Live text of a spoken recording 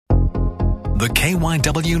the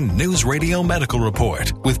KYW News Radio Medical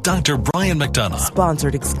Report with Dr. Brian McDonough.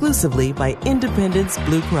 Sponsored exclusively by Independence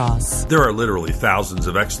Blue Cross. There are literally thousands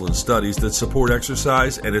of excellent studies that support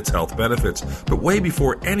exercise and its health benefits. But way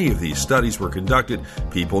before any of these studies were conducted,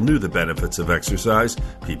 people knew the benefits of exercise.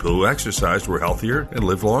 People who exercised were healthier and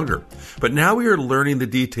lived longer. But now we are learning the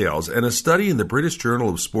details, and a study in the British Journal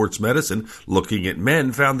of Sports Medicine looking at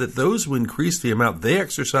men found that those who increased the amount they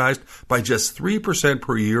exercised by just 3%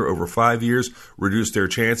 per year over 5 years reduced their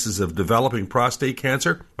chances of developing prostate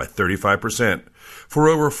cancer by 35%. For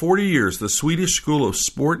over 40 years, the Swedish School of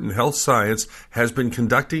Sport and Health Science has been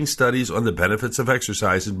conducting studies on the benefits of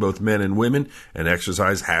exercise in both men and women, and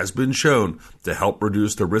exercise has been shown to help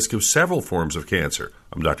reduce the risk of several forms of cancer.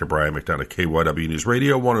 I'm Dr. Brian McDonough, KYW News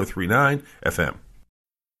Radio, 103.9 FM.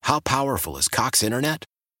 How powerful is Cox Internet?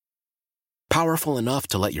 Powerful enough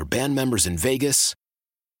to let your band members in Vegas,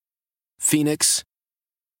 Phoenix,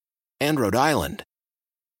 and Rhode Island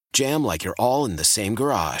jam like you're all in the same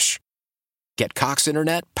garage. Get Cox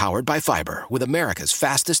Internet powered by fiber with America's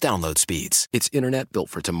fastest download speeds. It's internet built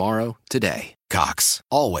for tomorrow, today. Cox,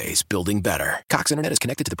 always building better. Cox Internet is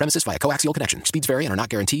connected to the premises via coaxial connection. Speeds vary and are not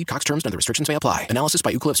guaranteed. Cox terms and other restrictions may apply. Analysis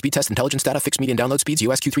by Ookla Speed Test Intelligence Data. Fixed median download speeds.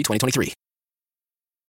 US Q3 2023.